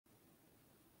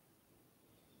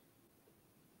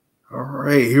All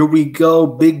right, here we go.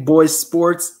 Big Boy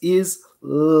Sports is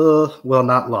well,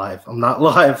 not live. I'm not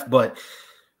live, but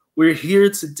we're here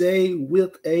today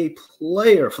with a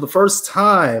player. For the first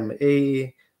time,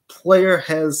 a player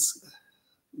has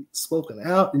spoken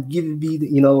out and given me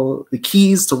the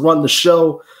keys to run the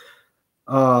show.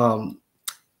 And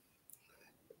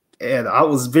I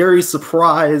was very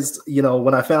surprised,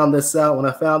 when I found this out, when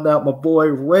I found out my boy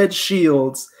Red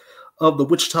Shields of the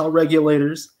Wichita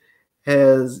Regulators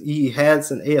has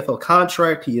an AFL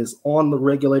contract. He is on the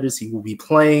Regulators. He will be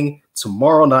playing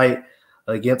tomorrow night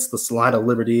against the Salina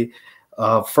Liberty.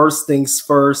 First things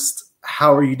first,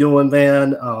 how are you doing,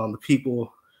 man? The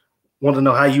people want to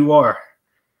know how you are.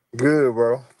 Good,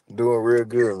 bro. Doing real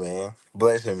good, man.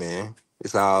 Blessing, man.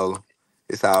 It's all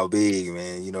big,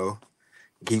 man.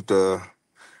 Keep the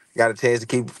got a chance to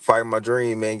keep fighting my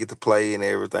dream, man. Get to play and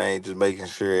everything. Just making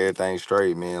sure everything's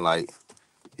straight, man. Like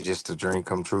it's just a dream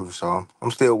come true. So I'm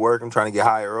still working, trying to get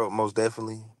higher up, most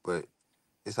definitely. But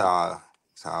it's how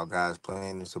God's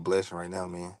playing. It's a blessing right now,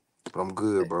 man. But I'm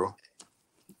good, bro.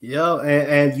 Yeah,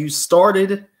 and you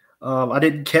started. I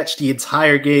didn't catch the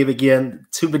entire game again.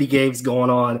 Too many games going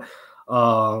on.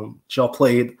 Y'all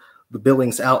played the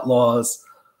Billings Outlaws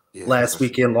Yeah, last for sure.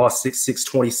 weekend, lost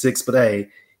 6-26. But hey,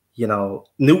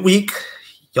 new week.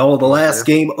 Y'all are the Most last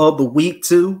definitely. game of the week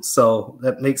too, so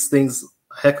that makes things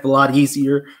a heck of a lot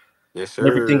easier Yes, and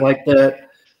everything sir. like that.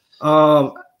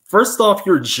 Um, First off,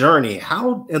 your journey.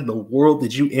 How in the world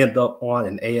did you end up on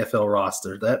an AFL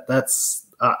roster? That's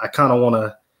I kind of want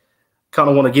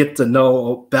to get to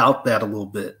know about that a little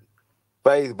bit.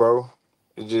 Faith, bro.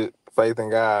 It's just faith in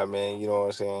God, man. You know what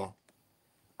I'm saying?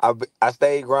 I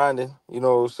stayed grinding, you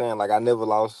know what I'm saying? Like I never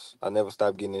lost, I never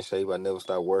stopped getting in shape, I never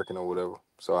stopped working or whatever.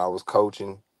 So I was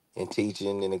coaching and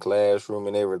teaching in the classroom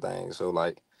and everything. So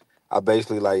I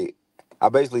basically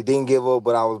didn't give up,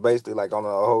 but I was basically like on a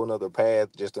whole nother path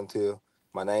just until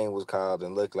my name was called,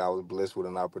 and luckily I was blessed with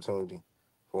an opportunity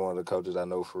for one of the coaches I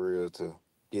know for real to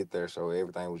get there. So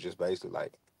everything was just basically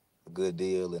like a good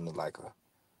deal and like a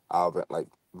all like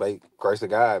grace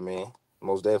of God, man.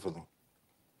 Most definitely.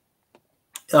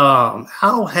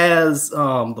 How has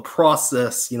the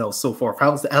process, so far?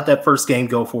 How'd that first game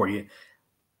go for you?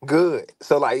 Good.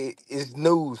 So like it's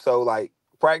new. So like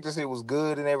practice it was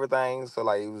good and everything. So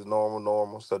like it was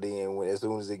normal. So then as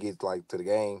soon as it gets like to the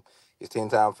game, it's 10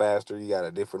 times faster. You got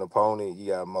a different opponent. You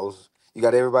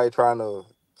got everybody trying to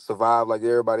survive like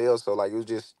everybody else. So like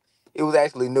it was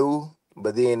actually new.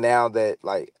 But then now that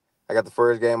like I got the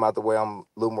first game out the way, I'm a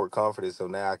little more confident. So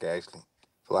now I can actually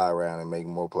fly around and make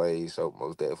more plays. So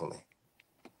most definitely.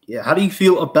 Yeah, how do you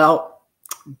feel about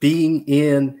being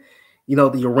in,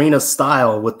 the arena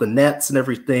style with the nets and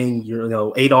everything?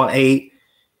 8-on-8,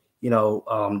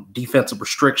 defensive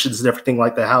restrictions and everything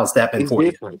like that. How's that been It's for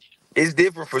you? different. It's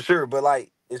different for sure, but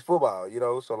like it's football,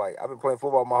 So like I've been playing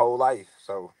football my whole life,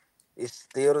 so it's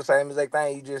still the same exact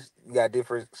thing. You got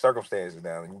different circumstances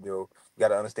now. You got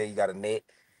to understand. You got a net,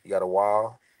 you got a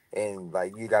wall, and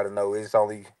like you got to know it's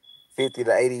only 50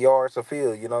 to 80 yards of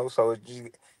field. So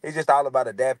it's just all about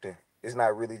adapting. It's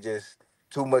not really just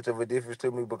too much of a difference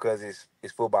to me because it's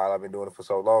football. I've been doing it for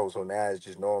so long, so now it's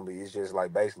just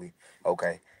like basically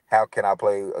okay. How can I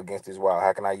play against this wall?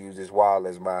 How can I use this wall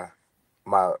as my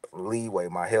leeway,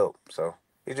 my help. So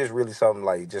it's just really something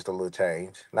like just a little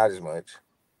change, not as much.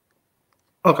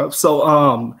 Okay,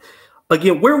 so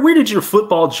again, where did your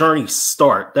football journey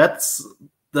start? That's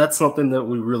something that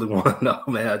we really want to know,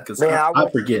 man, because Man, I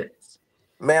forget.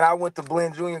 I went to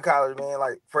Blinn Junior College, man.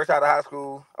 Like first out of high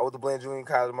school, I went to Blinn Junior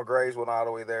College. My grades went all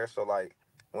the way there. So like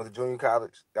went to junior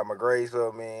college, got my grades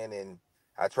up, man, and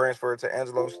I transferred to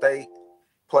Angelo State,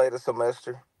 played a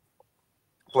semester,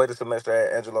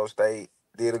 at Angelo State,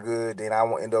 did a good. Then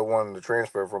ended up wanting to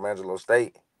transfer from Angelo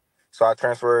State. So I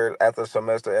transferred after a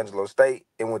semester at Angelo State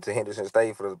and went to Henderson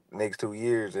State for the next 2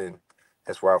 years, and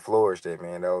that's where I flourished at,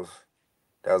 man. That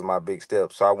was my big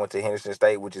step. So I went to Henderson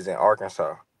State, which is in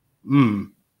Arkansas.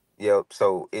 Mm. Yep.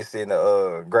 So it's in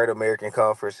the Great American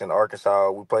Conference in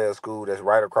Arkansas. We play a school that's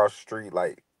right across the street,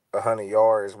 like 100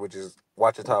 yards, which is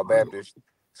Wichita Baptist.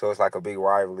 So it's like a big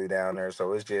rivalry down there.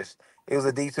 So it was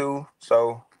a D2.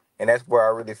 So and that's where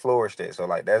I really flourished at. So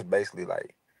like that's basically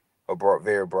like a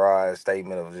very broad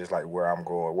statement of just like where I'm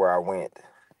going, where I went,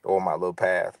 or my little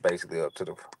path, basically up to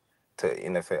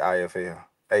NFL, IFL,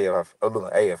 AF,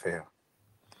 AFL.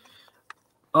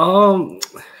 Um,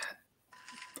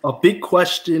 a big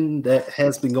question that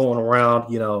has been going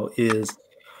around, is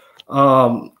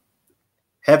um,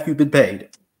 have you been paid?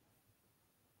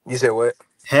 You said what?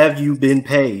 Have you been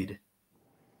paid?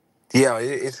 Yeah,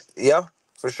 it's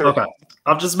for sure. Okay,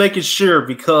 I'm just making sure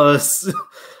because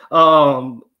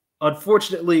um,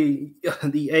 unfortunately,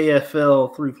 the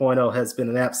AFL 3.0 has been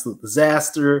an absolute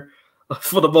disaster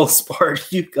for the most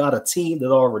part. You've got a team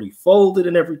that already folded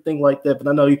and everything like that. But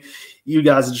I know you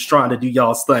guys are just trying to do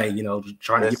y'all's thing,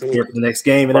 trying to get That's prepared it. for the next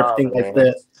game and everything Problem, like man.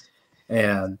 that,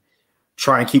 and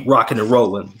try and keep rocking and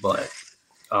rolling. But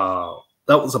uh,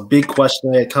 that was a big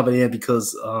question that coming in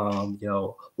because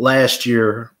last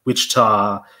year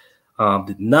Wichita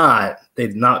they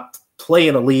did not play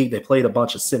in a league. They played a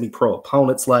bunch of semi-pro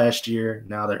opponents last year.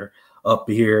 Now they're up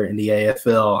here in the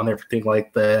AFL and everything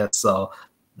like that. So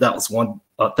that was one.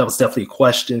 That was definitely a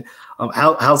question.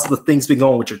 How's the things been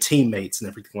going with your teammates and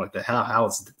everything like that?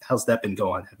 How's that been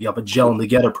going? Have y'all been gelling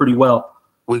together pretty well?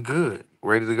 We good.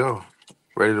 Ready to go.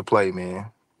 Ready to play, man.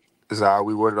 This is all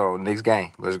we worked on. Next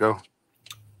game. Let's go.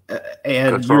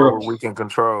 And Control what we can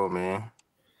control, man.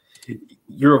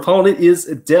 your opponent is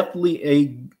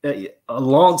definitely a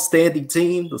long-standing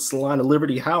team, the Salina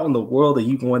Liberty. How in the world are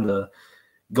you going to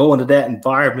go into that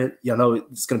environment?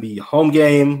 It's going to be a home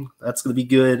game. That's going to be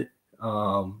good.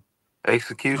 Um,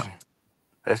 Execution.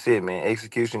 That's it, man.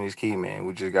 Execution is key, man.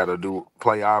 We just gotta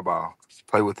play our ball,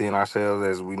 play within ourselves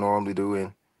as we normally do,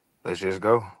 and let's just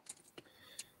go.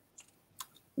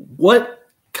 what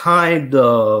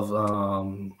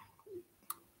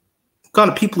kind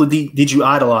of people did you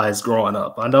idolize growing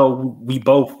up? I know we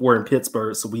both were in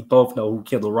Pittsburgh, so we both know who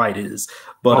Kendall Wright is.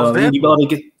 But Most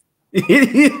definitely.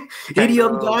 any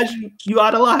other Caleb, guys you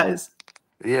idolize?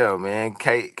 yeah, man.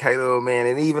 Caleb, man,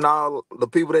 and even all the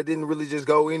people that didn't really just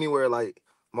go anywhere, like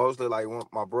mostly like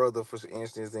my brother, for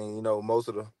instance, and most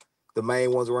of the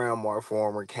main ones around Mark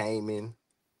Former came in.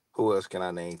 Who else can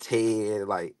I name? Ted.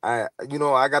 Like I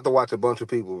got to watch a bunch of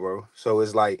people, bro. So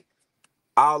it's like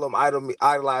all of them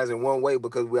idolize in one way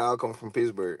because we all come from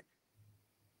Pittsburgh.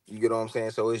 You get what I'm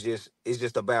saying? So it's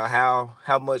just about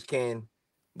how much can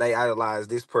they idolize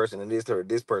this person and this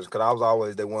person. Because I was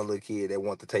always that one little kid that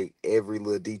wanted to take every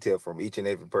little detail from each and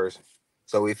every person.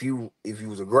 So if you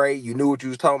was a grade, you knew what you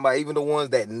was talking about. Even the ones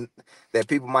that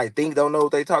people might think don't know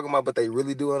what they talking about, but they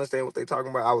really do understand what they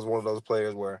talking about. I was one of those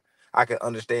players where I could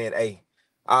understand. Hey,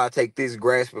 I'll take this,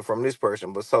 grasp it from this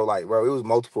person. But so like, bro, it was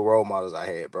multiple role models I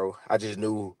had, bro. I just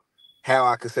knew how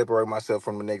I could separate myself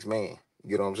from the next man.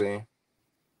 You know what I'm saying?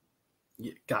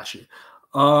 Yeah, gotcha.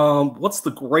 What's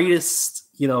the greatest,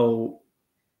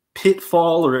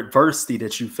 pitfall or adversity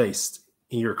that you faced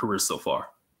in your career so far?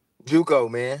 JUCO,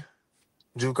 man.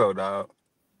 JUCO, dog.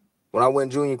 When I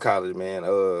went junior college, man,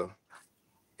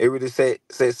 it really set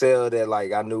sail that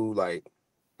like I knew like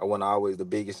I wasn't always the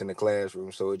biggest in the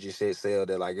classroom, so it just set sail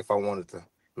that like if I wanted to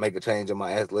make a change in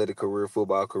my athletic career,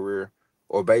 football career,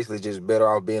 or basically just better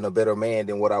off being a better man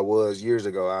than what I was years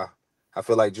ago, I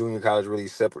feel like junior college really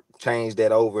changed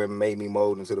that over and made me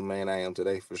mold into the man I am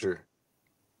today for sure.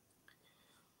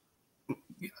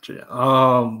 Gotcha.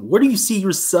 Where do you see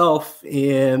yourself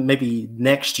in maybe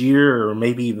next year or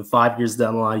maybe even 5 years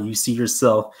down the line? You see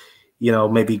yourself,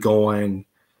 maybe going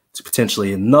to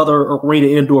potentially another arena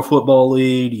indoor football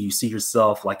league? Do you see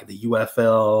yourself like in the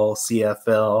UFL,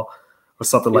 CFL, or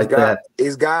something It's like God. that?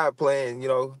 It's God playing.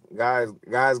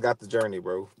 Guys got the journey,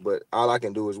 bro. But all I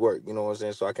can do is work. You know what I'm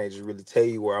saying? So I can't just really tell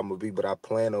you where I'm gonna be. But I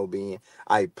plan on being.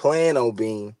 I plan on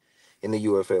being in the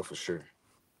UFL for sure.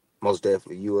 Most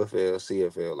definitely UFL,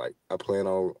 CFL. Like I plan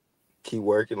on keep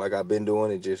working like I've been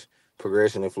doing it. Just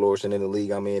progressing and flourishing in the league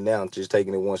I'm in now. Just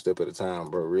taking it one step at a time,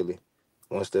 bro. Really,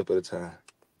 one step at a time.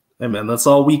 Hey man, that's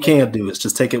all we can do is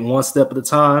just take it one step at a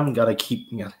time. Yes, Gotta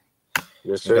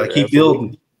sir. keep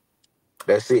building. Absolutely.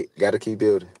 That's it. Got to keep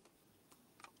building.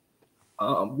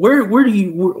 Where do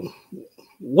you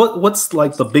what's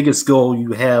like the biggest goal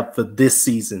you have for this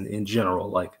season in general?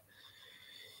 Like,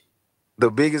 The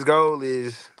biggest goal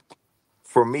is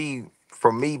for me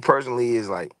personally is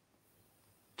like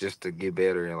just to get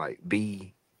better and like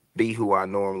be who I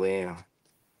normally am.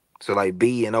 So like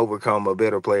be and overcome a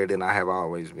better player than I have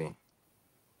always been.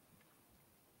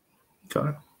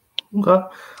 okay, okay.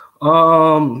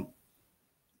 Um,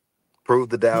 Prove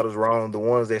the doubters wrong, the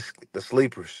ones the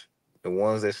sleepers, the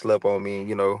ones that slept on me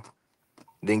and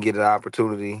didn't get an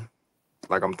opportunity.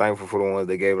 Like I'm thankful for the ones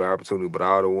that gave the opportunity, but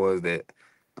all the ones that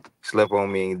slept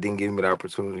on me and didn't give me the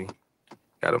opportunity,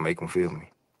 gotta make them feel me.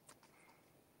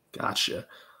 gotcha.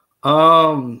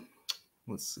 Um,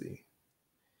 let's see.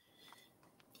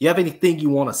 You have anything you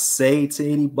want to say to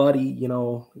anybody?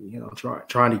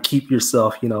 Trying to keep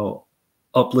yourself,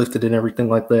 uplifted and everything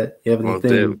like that. You have Most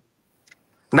definitely. anything?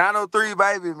 903,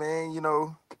 baby,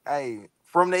 man. Hey,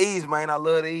 from the East, man. I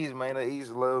love the East, man. The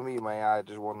East love me, man. I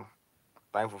just want to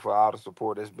thankful for all the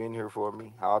support that's been here for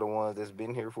me, all the ones that's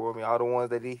been here for me, all the ones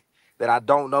that I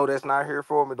don't know that's not here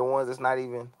for me, the ones that's not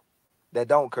even that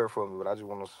don't care for me, but I just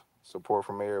want to support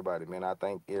from everybody, man. I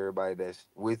thank everybody that's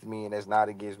with me and that's not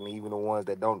against me, even the ones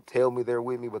that don't tell me they're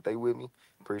with me, but they with me.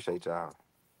 Appreciate y'all.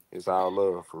 It's all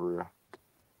love for real.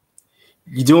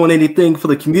 You doing anything for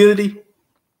the community?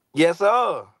 Yes,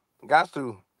 sir. Got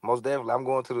to. Most definitely. I'll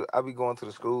be going to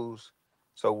the schools.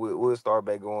 So we'll start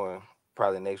back going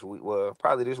probably next week. Well,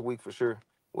 probably this week for sure.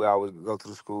 We always go to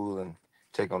the school and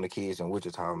check on the kids in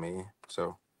Wichita, man.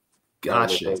 So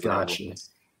gotta let Gotcha, that go. gotcha.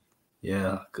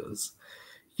 Yeah, because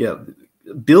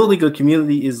building a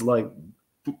community is like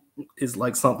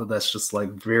something that's just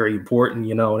like very important,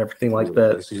 you know, and everything like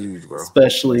that. It's huge, bro.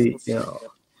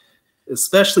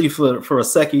 Especially for a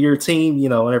second year team, you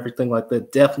know, and everything like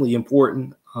that. Definitely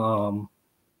important. Trying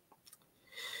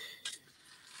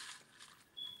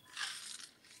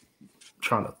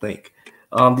to think.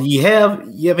 Do you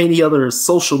have any other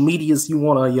social medias you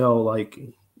want to, like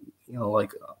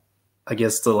I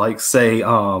guess to like say,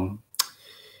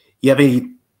 you have any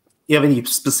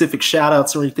specific shout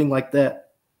outs or anything like that?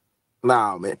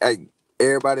 Nah, man. Hey,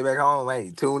 everybody back home,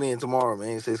 hey, tune in tomorrow,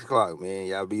 man. 6 o'clock, man.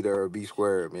 Y'all be there or be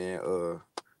square, man.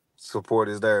 Support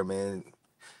is there, man.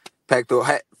 Pack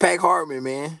Hartman,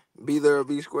 man. Be there or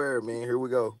be square, man. Here we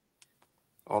go.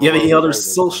 You have any other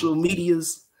social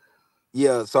medias?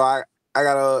 Yeah, so I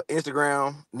got a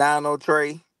Instagram,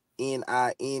 90Trey,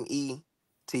 NINETREY.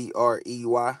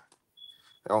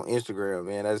 On Instagram,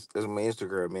 man. That's my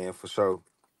Instagram, man, for sure.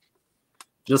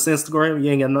 Just Instagram?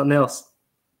 You ain't got nothing else?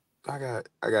 I got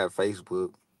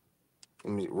Facebook.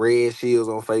 Red Shields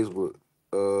on Facebook.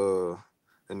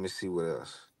 Let me see what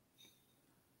else.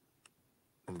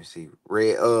 Let me see.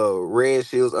 Red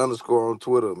Shields _on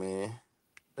Twitter, man.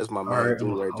 That's my main right, dude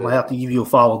right I'm there. gonna have to give you a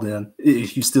follow then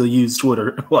if you still use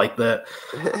Twitter like that.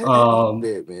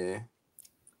 Bet, man.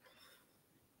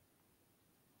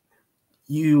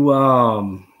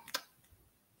 I'm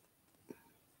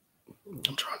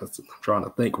trying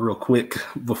to think real quick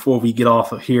before we get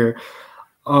off of here.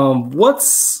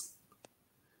 What's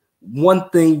one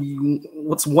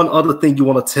other thing you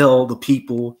want to tell the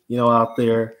people, you know, out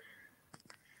there?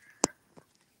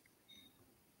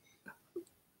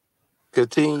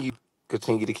 Continue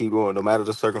to keep going, no matter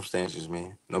the circumstances,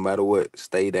 man. No matter what,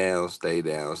 stay down, stay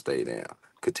down, stay down.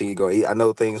 Continue going. I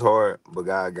know things hard, but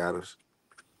God got us.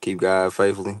 Keep God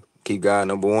faithfully. Keep God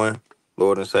number one,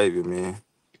 Lord and Savior, man.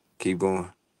 Keep going.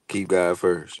 Keep God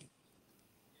first.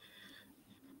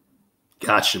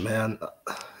 Gotcha, man.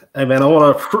 Hey, man,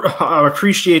 I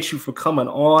appreciate you for coming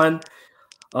on.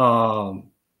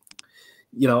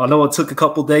 You know, I know it took a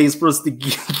couple days for us to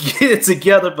get it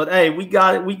together, but hey, we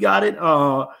got it. We got it.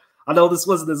 I know this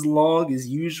wasn't as long as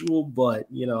usual, but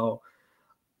you know,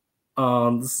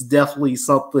 this is definitely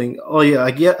something. Oh yeah,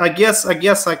 I guess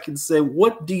I can say.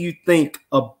 What do you think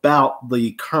about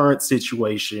the current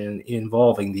situation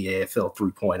involving the AFL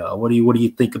 3.0? What do you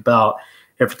think about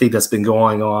everything that's been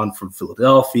going on from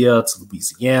Philadelphia to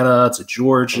Louisiana to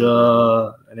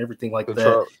Georgia and everything like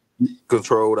that?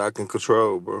 Control what I can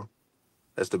control, bro.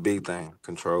 That's the big thing.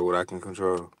 Control what I can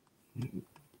control.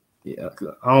 Yeah,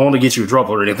 I don't want to get you in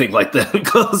trouble or anything like that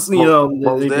because I said I don't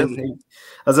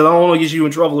want to get you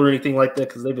in trouble or anything like that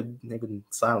because they've been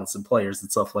silencing players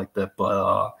and stuff like that.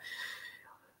 But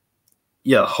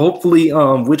yeah, hopefully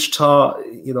Wichita,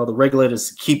 you know, the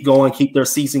Regulators keep their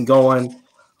season going.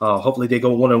 Hopefully they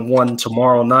go 1-1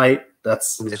 tomorrow night.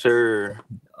 That's sure.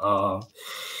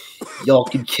 Y'all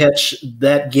can catch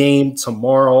that game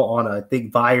tomorrow on I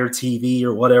think Vire TV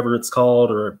or whatever it's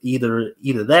called, or either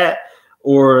that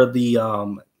or the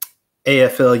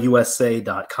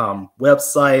AFLUSA.com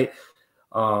website.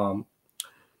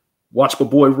 Watch my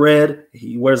boy Red.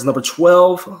 He wears number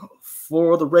 12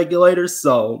 for the Regulators.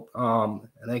 So,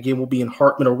 and that game will be in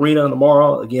Hartman Arena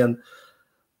tomorrow. Again,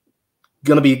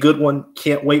 going to be a good one.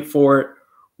 Can't wait for it.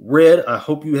 Red, I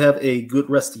hope you have a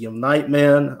good rest of your night,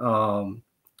 man.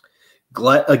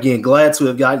 Glad to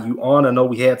have got you on. I know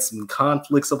we had some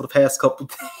conflicts over the past couple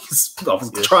of days. I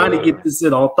was trying to get this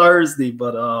in on Thursday,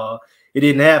 but it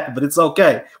didn't happen. But it's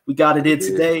okay. We got it in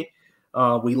today.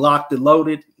 We locked it,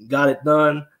 loaded, got it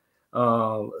done.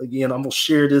 Again, I'm gonna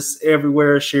share this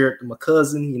everywhere. Share it to my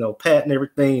cousin, you know, Pat and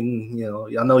everything. And, you know,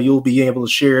 I know you'll be able to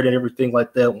share it and everything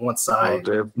like that once I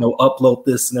upload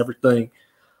this and everything.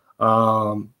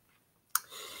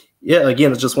 Yeah.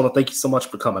 Again, I just want to thank you so much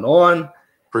for coming on.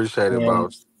 Appreciate it,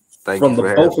 boss. Thank you for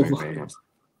having me, man.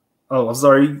 Oh, I'm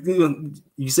sorry.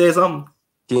 You said something?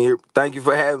 Thank you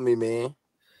for having me, man.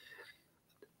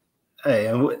 Hey,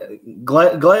 I'm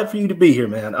glad for you to be here,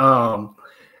 man.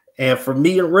 And for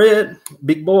me and Red,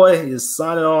 Big Boy is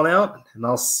signing on out, and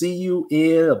I'll see you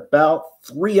in about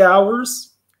 3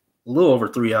 hours. a little over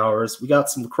 3 hours. We got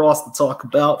some lacrosse to talk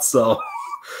about, so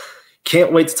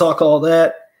can't wait to talk all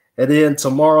that. And then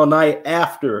tomorrow night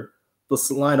after the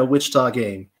Salina Wichita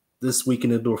game, this week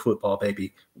in indoor football,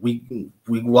 baby, we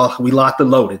locked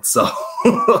and loaded. So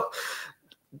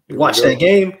watch that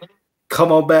game.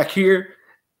 Come on back here,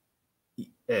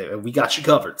 and we got you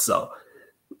covered. So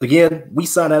again, we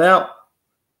signing out.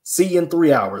 See you in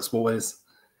 3 hours, boys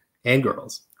and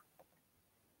girls.